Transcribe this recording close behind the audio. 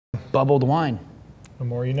bubbled wine. The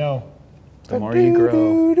more you know. The more you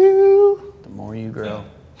grow. The more you grow.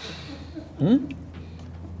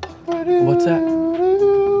 What's that?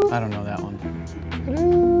 I don't know that one.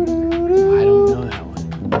 I don't know that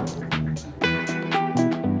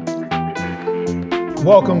one.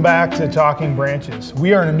 Welcome back to Talking Branches.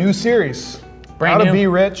 We are in a new series. How to be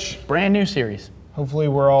rich. Brand new series. Hopefully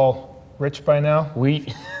we're all rich by now.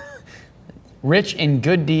 Rich in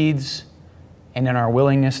good deeds and in our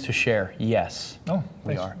willingness to share. Yes. Oh,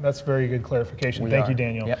 we are. That's very good clarification. Thank you,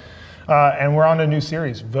 Daniel. Yep. And we're on a new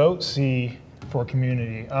series, Vote C for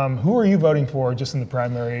Community. Who are you voting for just in the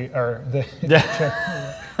primary, or the,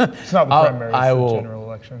 it's not the primary, it's the general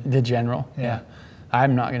election. The general, yeah.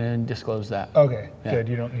 I'm not going to disclose that. Okay, good,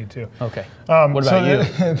 you don't need to. Okay, what about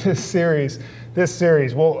you? This series,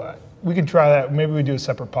 well, we can try that. Maybe we do a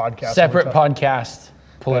separate podcast. Separate podcast,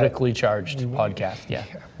 politically charged podcast, yeah.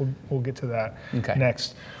 We'll get to that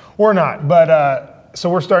next. Or not, but so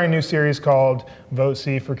we're starting a new series called Vote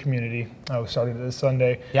C for Community. We started this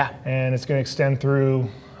Sunday. Yeah. And it's going to extend through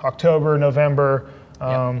October, November,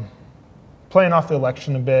 playing off the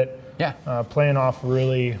election a bit. Yeah. Playing off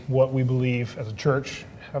really what we believe as a church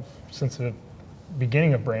have since the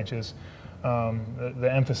beginning of Branches, the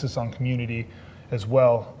emphasis on community as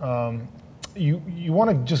well. You want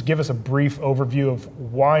to just give us a brief overview of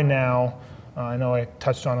why now? I know I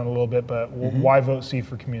touched on it a little bit, but why Vote C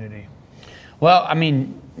for Community? Well, I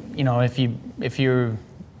mean, you know, if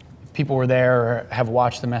people were there or have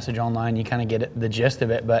watched the message online, you kind of get the gist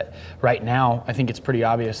of it. But right now, I think it's pretty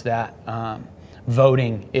obvious that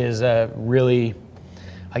voting is a really,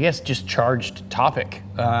 I guess, just charged topic.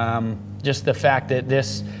 Just the fact that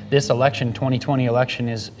this election, 2020 election,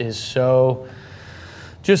 is so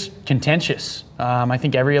just contentious. I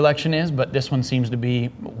think every election is, but this one seems to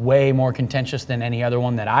be way more contentious than any other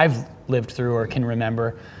one that I've lived through or can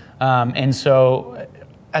remember. And so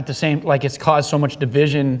at the same, like, it's caused so much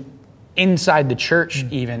division inside the church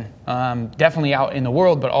even, definitely out in the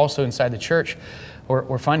world, but also inside the church.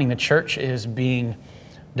 We're finding the church is being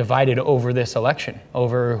divided over this election,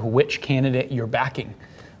 over which candidate you're backing.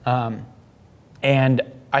 And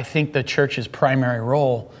I think the church's primary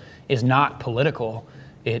role is not political.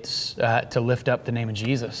 It's to lift up the name of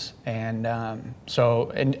Jesus. And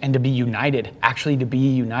and to be united, actually to be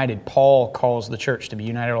united. Paul calls the church to be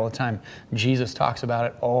united all the time. Jesus talks about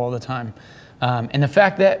it all the time. And the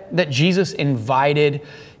fact that Jesus invited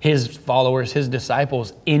his followers, his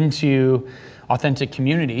disciples, into authentic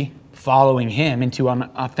community, following him, into an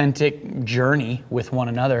authentic journey with one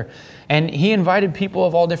another. And he invited people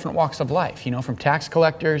of all different walks of life, you know, from tax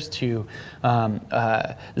collectors to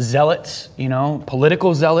zealots, you know,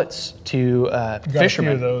 political zealots to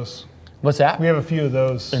fishermen. A few of those. What's that? We have a few of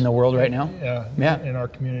those. In the world right now? Yeah. In our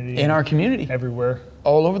community. In our community. Everywhere.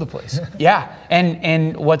 All over the place. Yeah.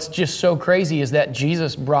 And what's just so crazy is that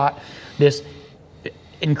Jesus brought this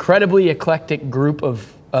incredibly eclectic group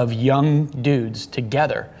of young dudes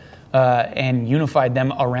together and unified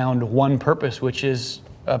them around one purpose, which is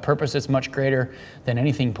a purpose that's much greater than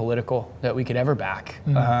anything political that we could ever back.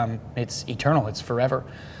 It's eternal. It's forever.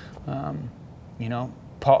 You know,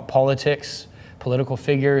 politics, political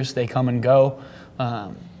figures, they come and go.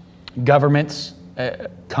 Governments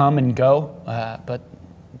come and go, but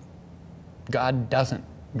God doesn't.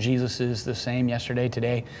 Jesus is the same yesterday,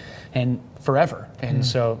 today, and forever. And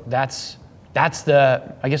so that's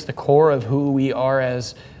the, I guess, the core of who we are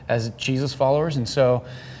as Jesus followers. And so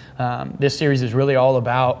this series is really all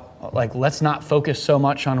about, like, let's not focus so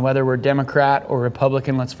much on whether we're Democrat or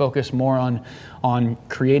Republican. Let's focus more on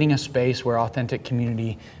creating a space where authentic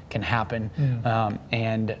community can happen,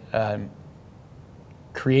 and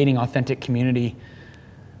creating authentic community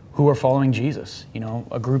who are following Jesus. You know,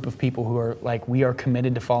 a group of people who are like, we are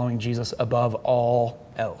committed to following Jesus above all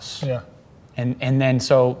else. Yeah. And then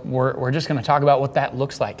so we're just going to talk about what that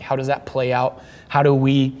looks like. How does that play out? How do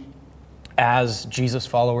we, as Jesus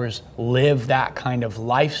followers, live that kind of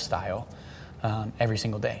lifestyle every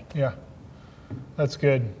single day? Yeah, that's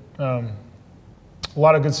good. A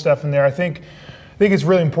lot of good stuff in there. I think it's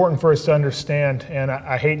really important for us to understand, and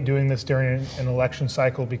I hate doing this during an election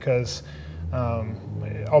cycle because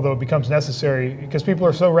although it becomes necessary, because people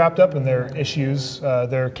are so wrapped up in their issues,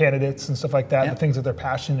 their candidates and stuff like that, the things that they're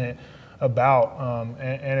passionate about,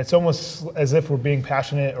 and it's almost as if we're being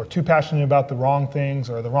passionate or too passionate about the wrong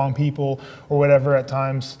things or the wrong people or whatever at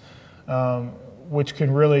times, which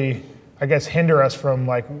can really, I guess, hinder us from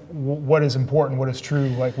like what is important, what is true,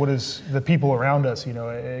 like what is the people around us, you know,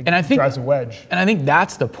 it drives a wedge. And I think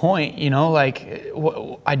that's the point, you know, like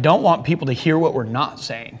I don't want people to hear what we're not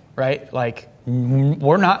saying, right? Like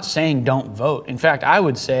we're not saying don't vote. In fact, I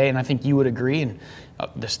would say, and I think you would agree, and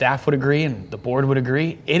the staff would agree, and the board would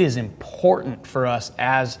agree, it is important for us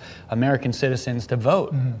as American citizens to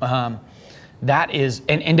vote. That is,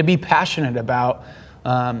 and to be passionate about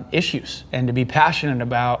issues, and to be passionate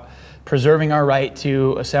about preserving our right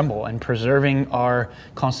to assemble and preserving our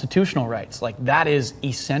constitutional rights. Like, that is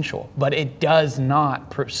essential, but it does not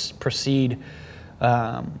precede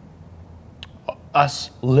us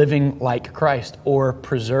living like Christ or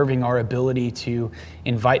preserving our ability to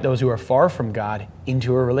invite those who are far from God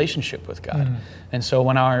into a relationship with God. And so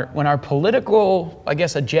when our political, I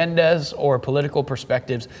guess, agendas or political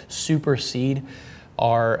perspectives supersede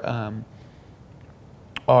our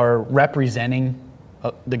representing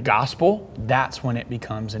the gospel, that's when it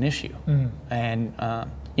becomes an issue. And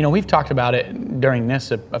we've talked about it during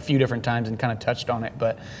this a few different times and kind of touched on it,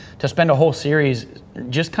 but to spend a whole series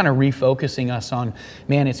just kind of refocusing us on,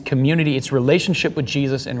 man, it's community, it's relationship with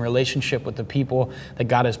Jesus and relationship with the people that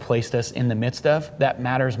God has placed us in the midst of, that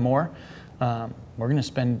matters more. We're going to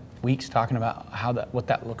spend weeks talking about what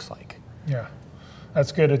that looks like. Yeah,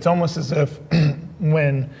 that's good. It's almost as if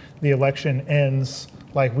when the election ends,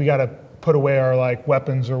 like, we got to put away our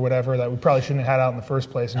weapons or whatever that we probably shouldn't have had out in the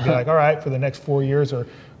first place and be like, all right, for the next 4 years, or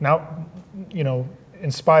now,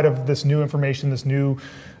 in spite of this new information, this new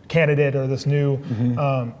candidate or this new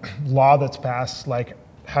law that's passed,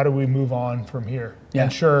 how do we move on from here? Yeah.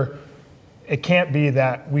 And sure, it can't be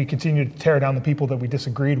that we continue to tear down the people that we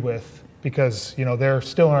disagreed with, because they're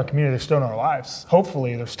still in our community, they're still in our lives.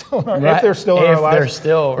 Hopefully, they're still in our lives. If they're still in our lives, they're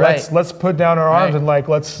still right. Let's put down our arms and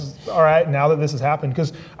all right, now that this has happened,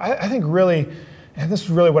 because I think really, and this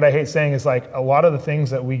is really what I hate saying, is a lot of the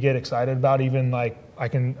things that we get excited about, even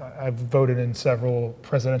I've voted in several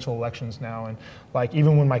presidential elections now, and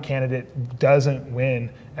even when my candidate doesn't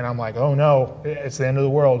win, and I'm like, oh no, it's the end of the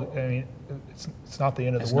world. I mean, it's not the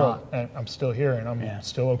end of the world. And I'm still here, and I'm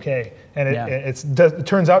still okay. And it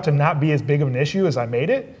turns out to not be as big of an issue as I made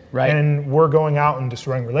it. Right. And we're going out and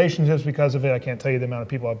destroying relationships because of it. I can't tell you the amount of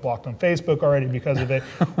people I've blocked on Facebook already because of it,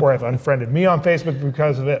 or have unfriended me on Facebook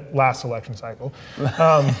because of it last election cycle.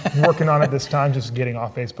 Working on it this time, just getting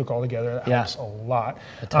off Facebook altogether. That helps a lot.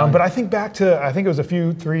 But I think back to, I think it was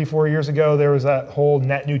 3-4 years ago, there was that whole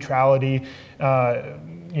net neutrality,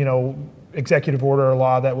 executive order or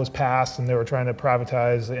law that was passed, and they were trying to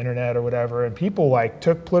privatize the internet or whatever, and people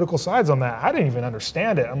took political sides on that. I didn't even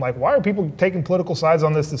understand it. I'm like, why are people taking political sides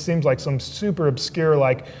on this? This seems like some super obscure,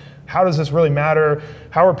 how does this really matter?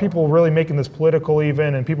 How are people really making this political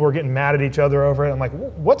even? And people were getting mad at each other over it. I'm like,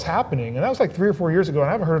 what's happening? And that was 3 or 4 years ago, and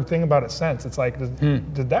I haven't heard a thing about it since. It's like,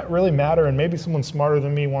 did that really matter? And maybe someone smarter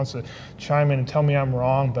than me wants to chime in and tell me I'm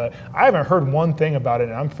wrong, but I haven't heard one thing about it.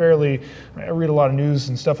 And I read a lot of news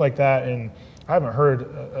and stuff like that, and I haven't heard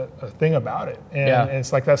a thing about it. And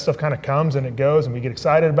it's like that stuff kind of comes and it goes, and we get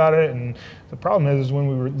excited about it. And the problem is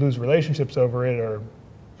when we lose relationships over it, or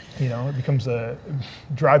it becomes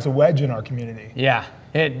drives a wedge in our community. Yeah,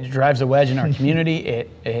 it drives a wedge in our community.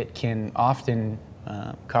 It can often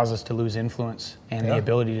cause us to lose influence and the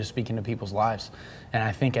ability to speak into people's lives. And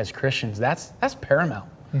I think as Christians, that's paramount,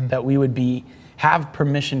 that we would have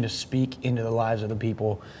permission to speak into the lives of the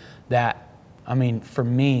people that, for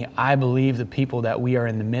me, I believe the people that we are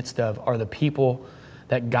in the midst of are the people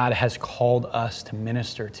that God has called us to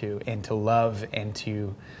minister to and to love and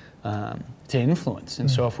to influence.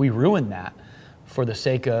 And so if we ruin that for the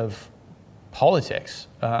sake of politics,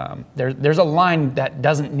 there's a line that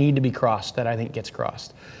doesn't need to be crossed that I think gets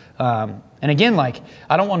crossed. And again,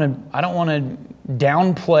 I don't want to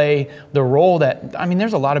downplay the role that,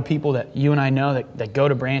 there's a lot of people that you and I know that go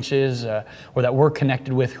to branches or that we're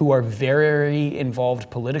connected with who are very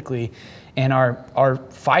involved politically and are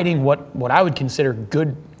fighting what I would consider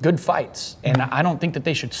good fights. And I don't think that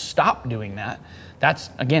they should stop doing that.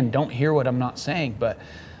 That's, again, don't hear what I'm not saying, but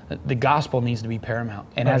the gospel needs to be paramount.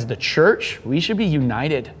 And as the church, we should be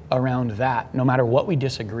united around that, no matter what we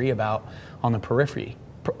disagree about on the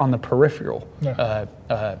peripheral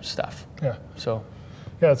stuff. Yeah. So.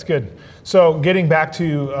 Yeah, that's good. So getting back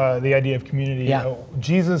to the idea of community,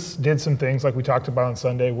 Jesus did some things like we talked about on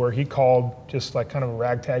Sunday where he called just kind of a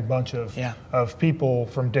ragtag bunch of people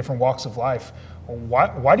from different walks of life.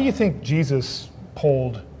 Why do you think Jesus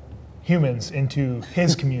pulled humans into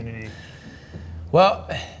his community? Well,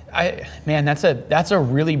 that's a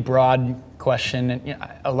really broad question, and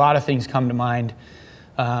a lot of things come to mind.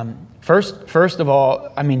 First of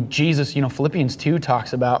all, Jesus. Philippians 2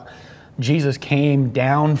 talks about Jesus came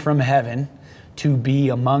down from heaven to be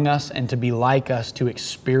among us and to be like us, to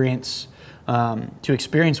experience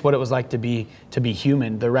what it was like to be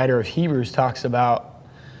human. The writer of Hebrews talks about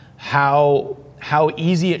how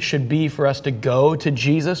easy it should be for us to go to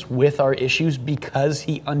Jesus with our issues because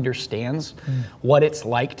he understands what it's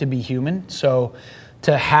like to be human. So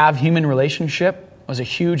to have human relationship was a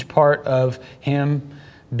huge part of him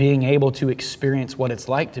being able to experience what it's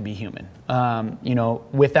like to be human.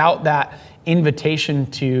 Without that invitation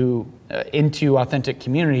to into authentic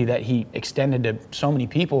community that he extended to so many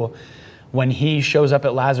people, when he shows up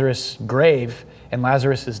at Lazarus' grave and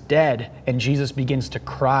Lazarus is dead and Jesus begins to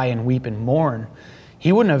cry and weep and mourn,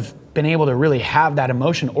 he wouldn't have been able to really have that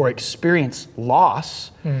emotion or experience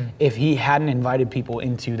loss if he hadn't invited people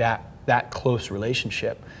into that close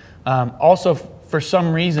relationship. Also, for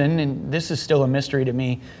some reason, and this is still a mystery to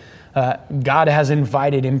me, God has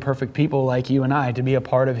invited imperfect people like you and I to be a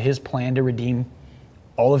part of his plan to redeem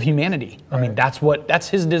all of humanity. Right. I mean, that's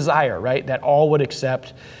his desire, right? That all would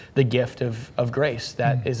accept the gift of grace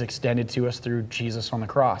that is extended to us through Jesus on the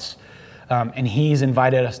cross. And he's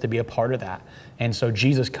invited us to be a part of that. And so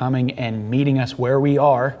Jesus coming and meeting us where we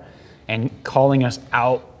are and calling us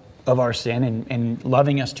out of our sin and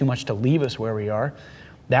loving us too much to leave us where we are,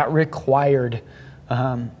 that required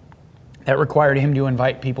him to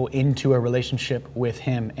invite people into a relationship with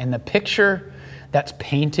him. And the picture that's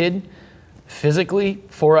painted physically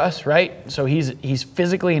for us, right? So he's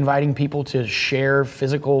physically inviting people to share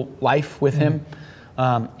physical life with him.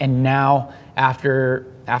 And now after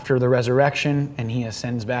the resurrection and he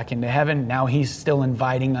ascends back into heaven, now he's still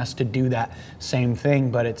inviting us to do that same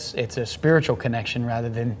thing, but it's a spiritual connection rather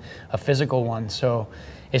than a physical one. So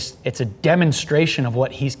it's a demonstration of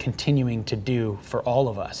what he's continuing to do for all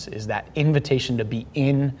of us, is that invitation to be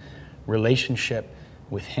in relationship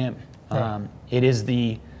with him. Right. It is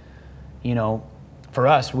for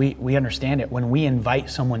us, we understand it. When we invite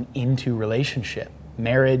someone into relationship,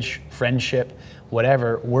 marriage, friendship,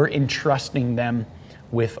 whatever, we're entrusting them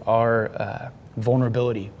with our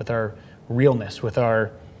vulnerability, with our realness, with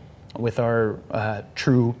our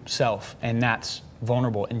true self, and that's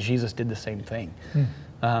vulnerable. And Jesus did the same thing.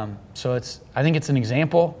 So I think it's an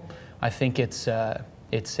example. I think it's a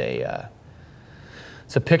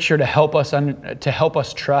picture to help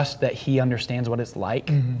us trust that he understands what it's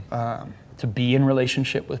like to be in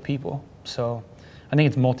relationship with people. So I think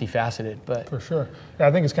it's multifaceted, but for sure. Yeah,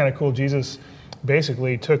 I think it's kind of cool. Jesus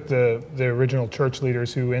basically took the original church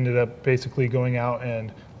leaders who ended up basically going out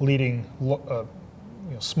and leading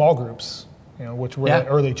small groups, which were the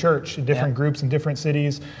early church, different groups in different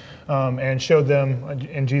cities, and showed them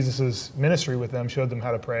in Jesus's ministry with them, showed them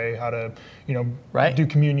how to pray, how to do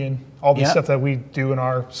communion, all the stuff that we do in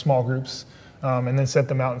our small groups. And then sent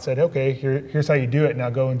them out and said, okay, here's how you do it.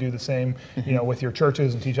 Now go and do the same, with your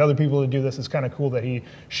churches and teach other people to do this. It's kind of cool that he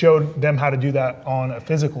showed them how to do that on a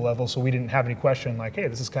physical level, so we didn't have any question like, hey,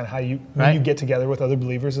 this is kind of how when you get together with other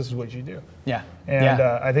believers, this is what you do. Yeah. And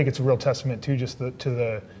I think it's a real testament too, just to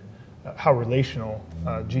the how relational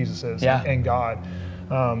Jesus is and God.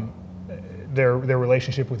 Their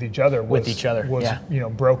relationship with each other was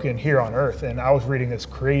broken here on earth. And I was reading this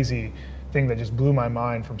crazy thing that just blew my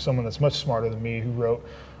mind from someone that's much smarter than me, who wrote,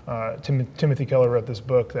 Timothy Keller wrote this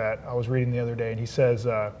book that I was reading the other day, and he says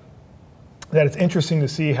that it's interesting to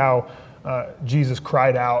see how Jesus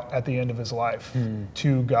cried out at the end of his life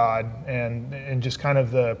to God, and just kind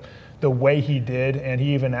of the way he did. And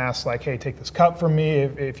he even asked, like, hey, take this cup from me,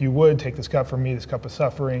 if you would, take this cup from me, this cup of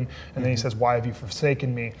suffering. And then he says, why have you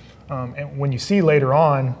forsaken me? And when you see later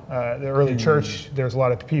on, the early church, there's a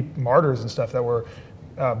lot of martyrs and stuff that were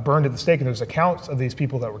burned at the stake, and there's accounts of these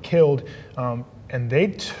people that were killed, and they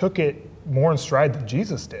took it more in stride than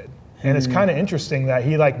Jesus did. And it's kind of interesting that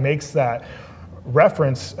he makes that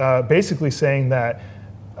reference, basically saying that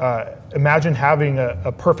imagine having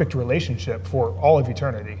a perfect relationship for all of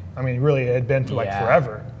eternity. I mean, really, it had been for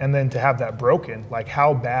forever, and then to have that broken,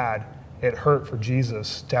 how bad it hurt for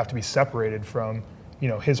Jesus to have to be separated from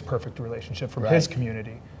his perfect relationship, from his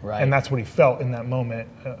community. Right. And that's what he felt in that moment,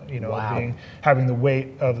 having the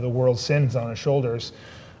weight of the world's sins on his shoulders,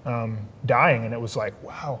 dying. And it was like,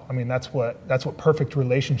 wow, I mean, that's what perfect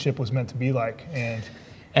relationship was meant to be like.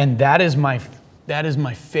 And that is my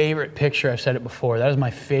favorite picture. I've said it before. That is my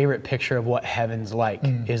favorite picture of what heaven's like,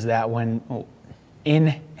 is that when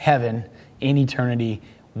in heaven, in eternity,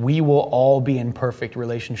 we will all be in perfect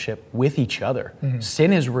relationship with each other.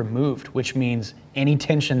 Sin is removed, which means any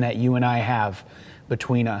tension that you and I have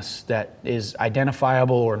between us that is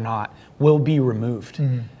identifiable or not will be removed.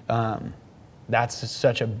 That's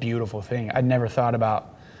such a beautiful thing. I'd never thought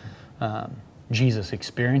about Jesus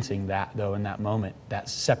experiencing that, though, in that moment, that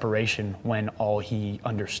separation when all he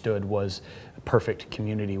understood was perfect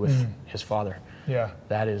community with his Father. Yeah.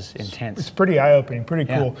 That is intense. It's pretty eye-opening, pretty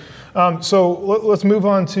cool. So let's move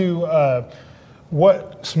on to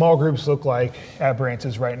what small groups look like at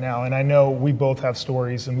Branches right now. And I know we both have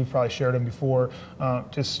stories, and we've probably shared them before,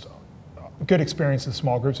 just good experiences with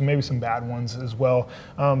small groups and maybe some bad ones as well.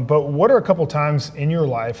 But what are a couple times in your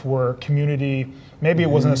life where community, maybe it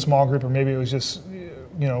wasn't a small group or maybe it was just,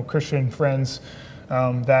 Christian friends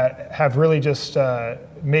that have really just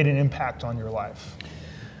made an impact on your life?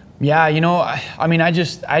 Yeah,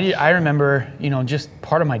 I remember, just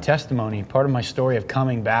part of my testimony, part of my story of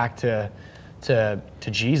coming back to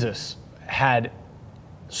Jesus had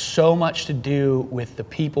so much to do with the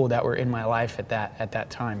people that were in my life at that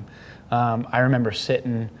time. I remember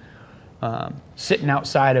sitting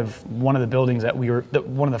outside of one of the buildings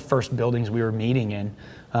one of the first buildings we were meeting in.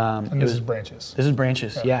 And this is Branches. This is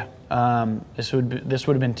Branches, yeah. This would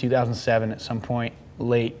have been 2007 at some point,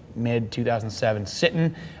 mid 2007.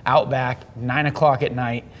 Sitting out back, 9 o'clock at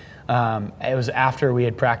night. It was after we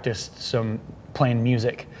had practiced playing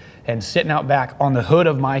music, and sitting out back on the hood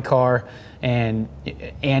of my car, and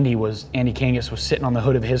Andy Kangas was sitting on the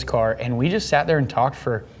hood of his car, and we just sat there and talked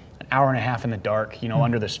for an hour and a half in the dark,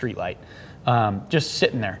 under the streetlight, just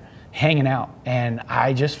sitting there, hanging out. And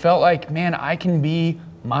I just felt like, man, I can be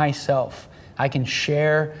myself. I can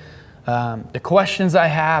share the questions I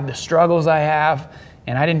have, the struggles I have,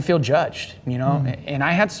 and I didn't feel judged, And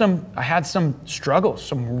I had some struggles,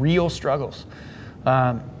 some real struggles.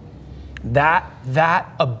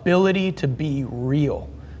 That ability to be real,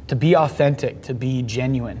 to be authentic, to be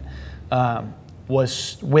genuine,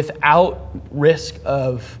 was without risk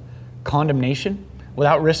of condemnation,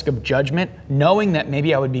 without risk of judgment, knowing that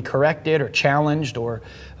maybe I would be corrected or challenged, or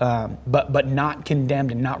but not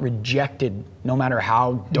condemned and not rejected, no matter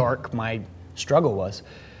how dark my struggle was.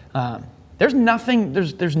 There's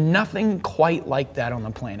nothing quite like that on the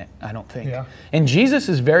planet, I don't think. Yeah. And Jesus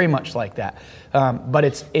is very much like that. But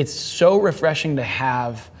it's so refreshing to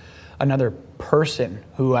have another person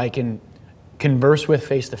who I can converse with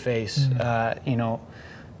face to face.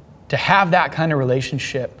 To have that kind of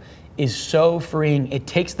relationship is so freeing. It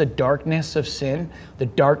takes the darkness of sin, the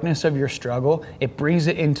darkness of your struggle, it brings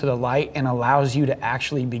it into the light and allows you to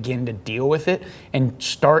actually begin to deal with it and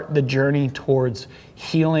start the journey towards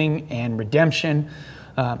healing and redemption,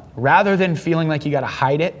 rather than feeling like you got to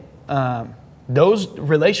hide it. Those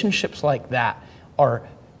relationships like that are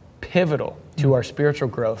pivotal to our spiritual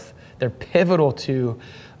growth. They're pivotal to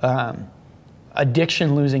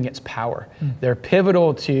addiction losing its power. They're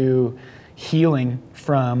pivotal to healing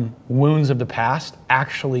from wounds of the past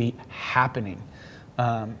actually happening.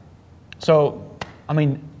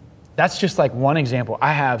 That's just like one example.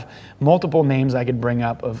 I have multiple names I could bring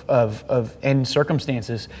up of and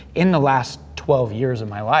circumstances in the last 12 years of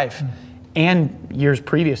my life and years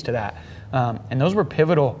previous to that. And those were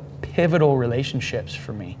pivotal relationships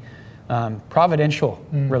for me, providential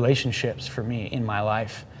relationships for me in my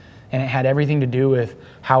life. And it had everything to do with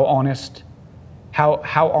how honest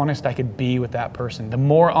I could be with that person. The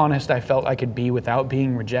more honest I felt I could be without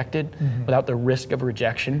being rejected, without the risk of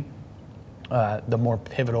rejection, the more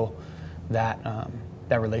pivotal that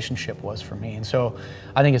relationship was for me. And so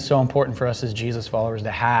I think it's so important for us as Jesus followers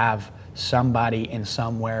to have somebody in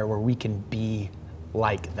somewhere where we can be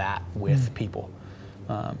like that with people,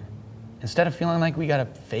 instead of feeling like we got to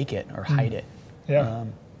fake it or hide it. Yeah.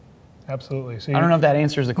 Absolutely. So I don't know if that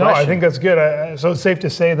answers the question. No, I think that's good. So it's safe to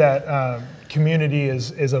say that community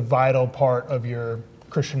is a vital part of your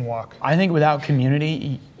Christian walk. I think without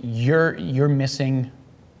community, you're missing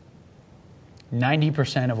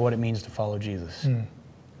 90% of what it means to follow Jesus.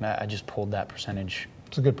 I just pulled that percentage.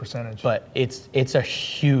 It's a good percentage. But it's a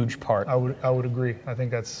huge part. I would agree. I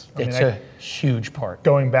think that's a huge part.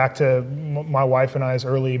 Going back to my wife and I's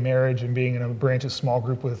early marriage and being in a Branches small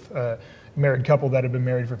group with married couple that have been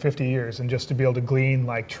married for 50 years, and just to be able to glean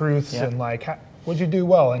like truths and like, what'd you do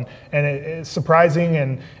well? And it's surprising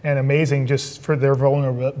and amazing just for their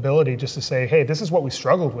vulnerability, just to say, hey, this is what we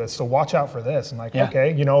struggled with, so watch out for this. And like,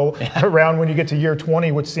 okay, around when you get to year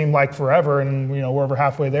 20, which seemed like forever, and we're over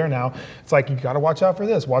halfway there now, it's like, you got to watch out for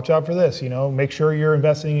this, make sure you're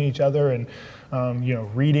investing in each other and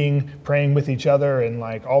reading, praying with each other, and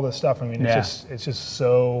like all this stuff. I mean, it's just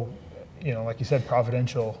so, like you said,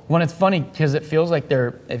 providential. When it's funny because it feels like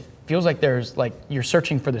there's like you're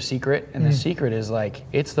searching for the secret, and the secret is like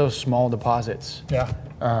it's those small deposits. Yeah,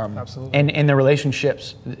 absolutely. And in the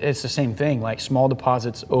relationships, it's the same thing. Like small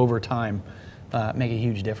deposits over time make a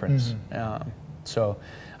huge difference. So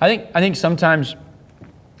I think sometimes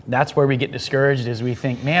that's where we get discouraged, is we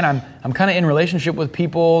think, man, I'm kind of in relationship with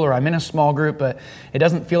people, or I'm in a small group, but it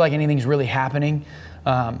doesn't feel like anything's really happening.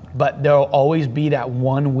 But there'll always be that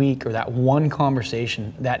 1 week or that one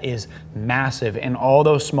conversation that is massive, and all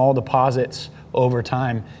those small deposits over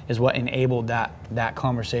time is what enabled that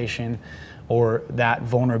conversation or that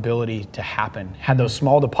vulnerability to happen. Had those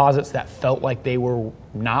small deposits that felt like they were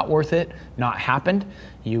not worth it not happened,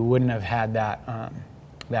 you wouldn't have had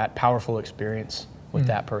that powerful experience with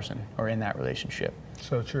that person or in that relationship.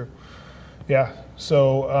 So true. Yeah.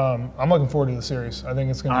 So I'm looking forward to the series. I think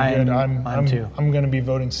it's going to be good. I'm too. I'm going to be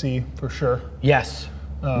voting C for sure. Yes.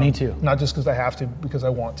 Me too. Not just because I have to, because I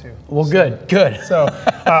want to. Well, good. So,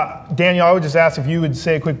 Daniel, I would just ask if you would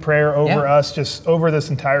say a quick prayer over us, just over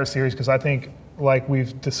this entire series, because I think, like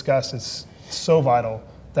we've discussed, it's so vital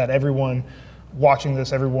that everyone watching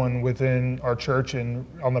this, everyone within our church and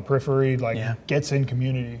on the periphery, gets in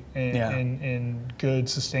community and in good,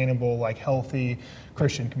 sustainable, healthy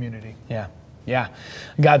Christian community. Yeah.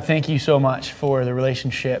 God, thank you so much for the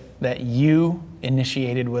relationship that you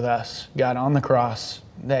initiated with us, God, on the cross,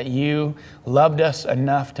 that you loved us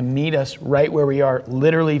enough to meet us right where we are,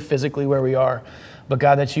 literally, physically where we are. But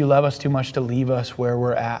God, that you love us too much to leave us where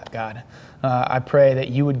we're at, God. I pray that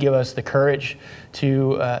you would give us the courage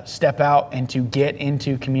to step out and to get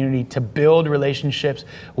into community, to build relationships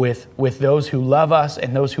with those who love us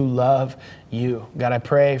and those who love you. God, I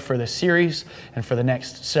pray for the series and for the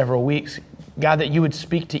next several weeks, God, that you would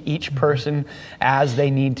speak to each person as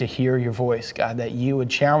they need to hear your voice. God, that you would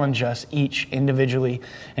challenge us each individually.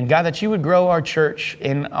 And God, that you would grow our church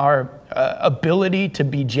in our ability to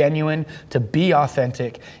be genuine, to be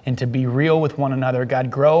authentic, and to be real with one another.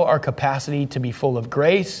 God, grow our capacity to be full of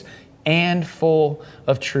grace and full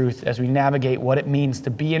of truth as we navigate what it means to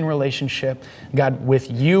be in relationship, God,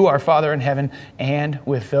 with you, our Father in heaven, and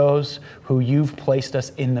with those who you've placed us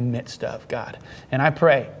in the midst of, God. And I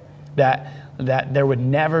pray that there would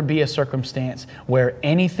never be a circumstance where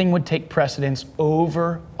anything would take precedence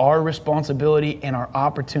over our responsibility and our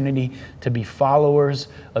opportunity to be followers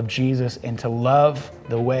of Jesus and to love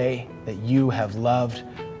the way that you have loved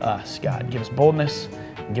us, God. Give us boldness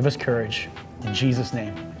and give us courage. In Jesus'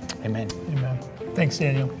 name, amen. Amen. Thanks,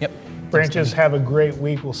 Daniel. Yep. Branches, have a great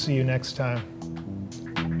week. We'll see you next time.